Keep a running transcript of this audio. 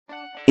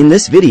In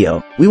this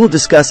video, we will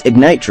discuss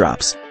Ignite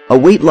Drops, a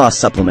weight loss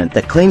supplement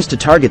that claims to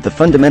target the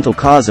fundamental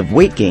cause of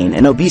weight gain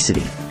and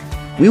obesity.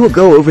 We will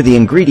go over the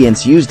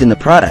ingredients used in the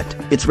product,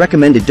 its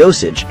recommended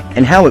dosage,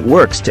 and how it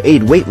works to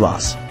aid weight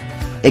loss.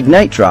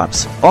 Ignite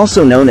Drops,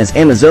 also known as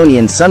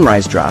Amazonian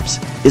Sunrise Drops,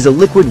 is a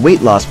liquid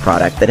weight loss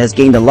product that has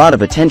gained a lot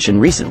of attention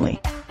recently.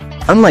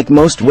 Unlike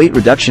most weight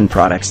reduction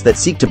products that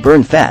seek to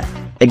burn fat,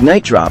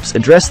 Ignite Drops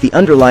address the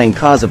underlying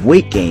cause of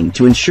weight gain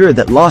to ensure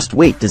that lost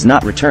weight does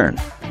not return.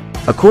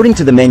 According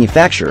to the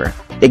manufacturer,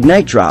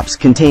 Ignite Drops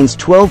contains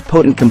 12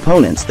 potent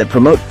components that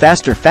promote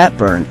faster fat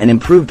burn and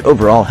improved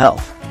overall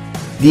health.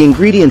 The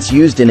ingredients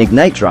used in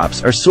Ignite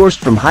Drops are sourced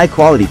from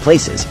high-quality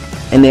places,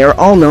 and they are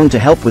all known to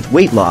help with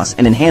weight loss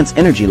and enhance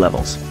energy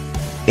levels.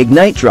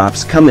 Ignite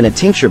Drops come in a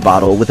tincture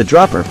bottle with a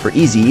dropper for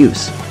easy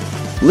use.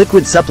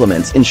 Liquid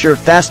supplements ensure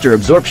faster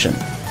absorption,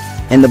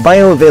 and the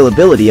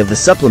bioavailability of the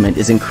supplement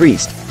is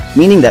increased,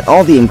 meaning that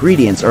all the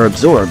ingredients are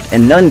absorbed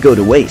and none go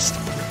to waste.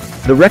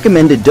 The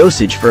recommended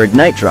dosage for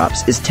Ignite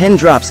Drops is 10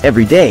 drops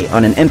every day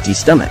on an empty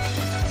stomach.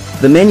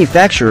 The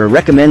manufacturer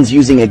recommends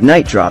using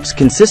Ignite Drops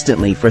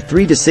consistently for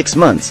 3 to 6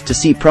 months to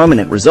see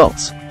prominent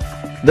results.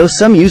 Though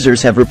some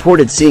users have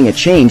reported seeing a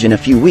change in a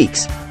few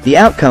weeks, the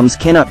outcomes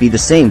cannot be the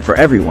same for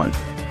everyone.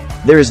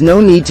 There is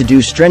no need to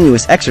do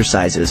strenuous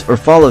exercises or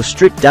follow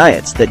strict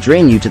diets that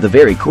drain you to the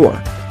very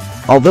core.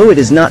 Although it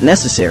is not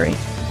necessary,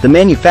 the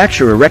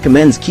manufacturer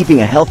recommends keeping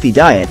a healthy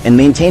diet and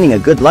maintaining a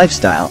good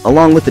lifestyle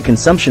along with the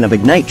consumption of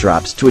Ignite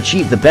Drops to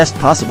achieve the best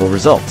possible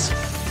results.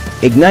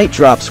 Ignite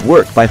Drops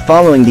work by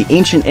following the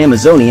ancient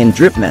Amazonian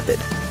drip method.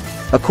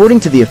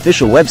 According to the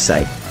official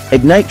website,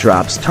 Ignite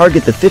Drops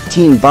target the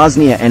 15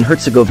 Bosnia and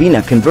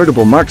Herzegovina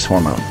convertible Marx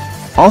hormone,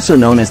 also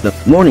known as the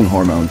morning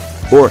hormone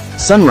or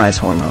sunrise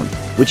hormone,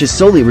 which is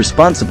solely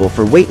responsible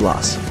for weight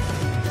loss.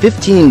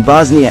 15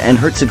 Bosnia and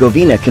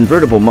Herzegovina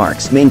convertible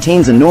Marx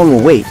maintains a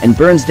normal weight and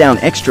burns down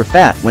extra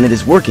fat when it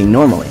is working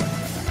normally.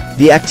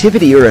 The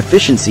activity or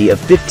efficiency of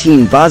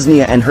 15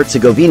 Bosnia and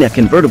Herzegovina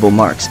convertible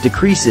Marx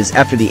decreases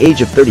after the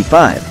age of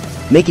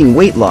 35, making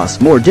weight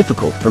loss more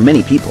difficult for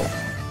many people.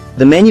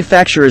 The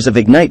manufacturers of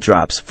Ignite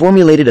Drops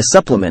formulated a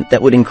supplement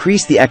that would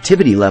increase the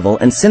activity level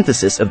and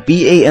synthesis of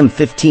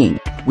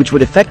BAM15, which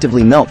would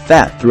effectively melt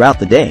fat throughout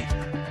the day.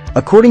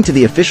 According to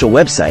the official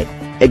website,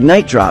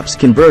 Ignite Drops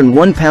can burn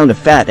 1 pound of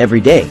fat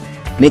every day,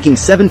 making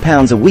 7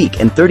 pounds a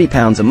week and 30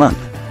 pounds a month.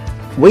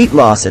 Weight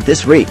loss at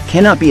this rate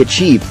cannot be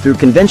achieved through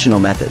conventional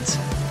methods.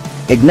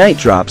 Ignite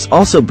Drops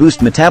also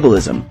boost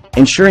metabolism,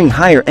 ensuring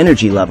higher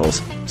energy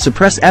levels,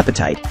 suppress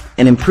appetite,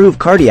 and improve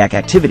cardiac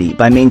activity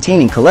by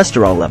maintaining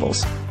cholesterol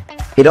levels.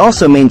 It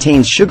also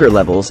maintains sugar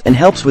levels and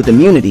helps with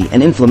immunity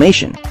and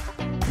inflammation.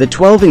 The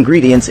 12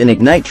 ingredients in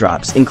Ignite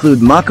Drops include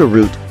maca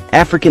root,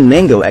 African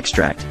mango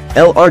extract,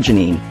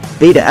 L-arginine,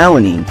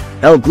 beta-alanine,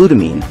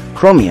 L-glutamine,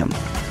 chromium,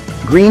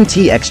 green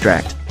tea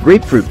extract,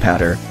 grapefruit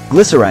powder,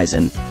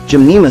 glycyrrhizin,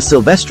 Gymnema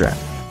sylvestre,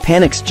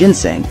 Panax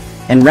ginseng,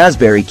 and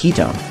raspberry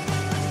ketone.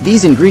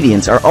 These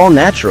ingredients are all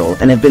natural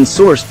and have been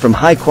sourced from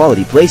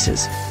high-quality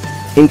places.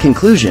 In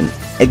conclusion,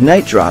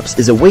 Ignite Drops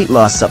is a weight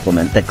loss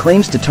supplement that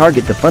claims to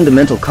target the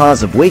fundamental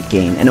cause of weight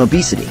gain and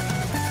obesity.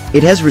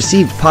 It has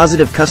received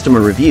positive customer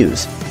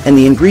reviews, and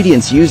the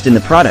ingredients used in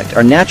the product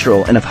are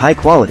natural and of high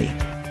quality.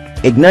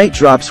 Ignite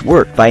Drops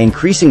work by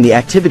increasing the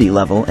activity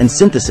level and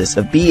synthesis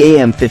of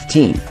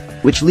BAM15,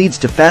 which leads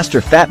to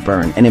faster fat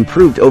burn and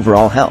improved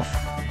overall health.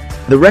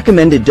 The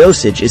recommended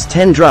dosage is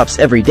 10 drops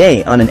every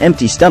day on an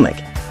empty stomach,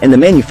 and the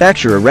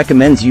manufacturer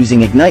recommends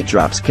using Ignite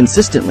Drops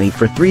consistently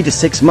for 3 to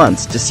 6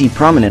 months to see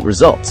prominent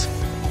results.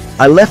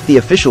 I left the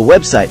official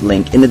website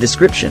link in the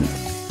description.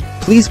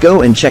 Please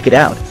go and check it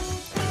out.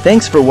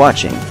 Thanks for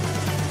watching.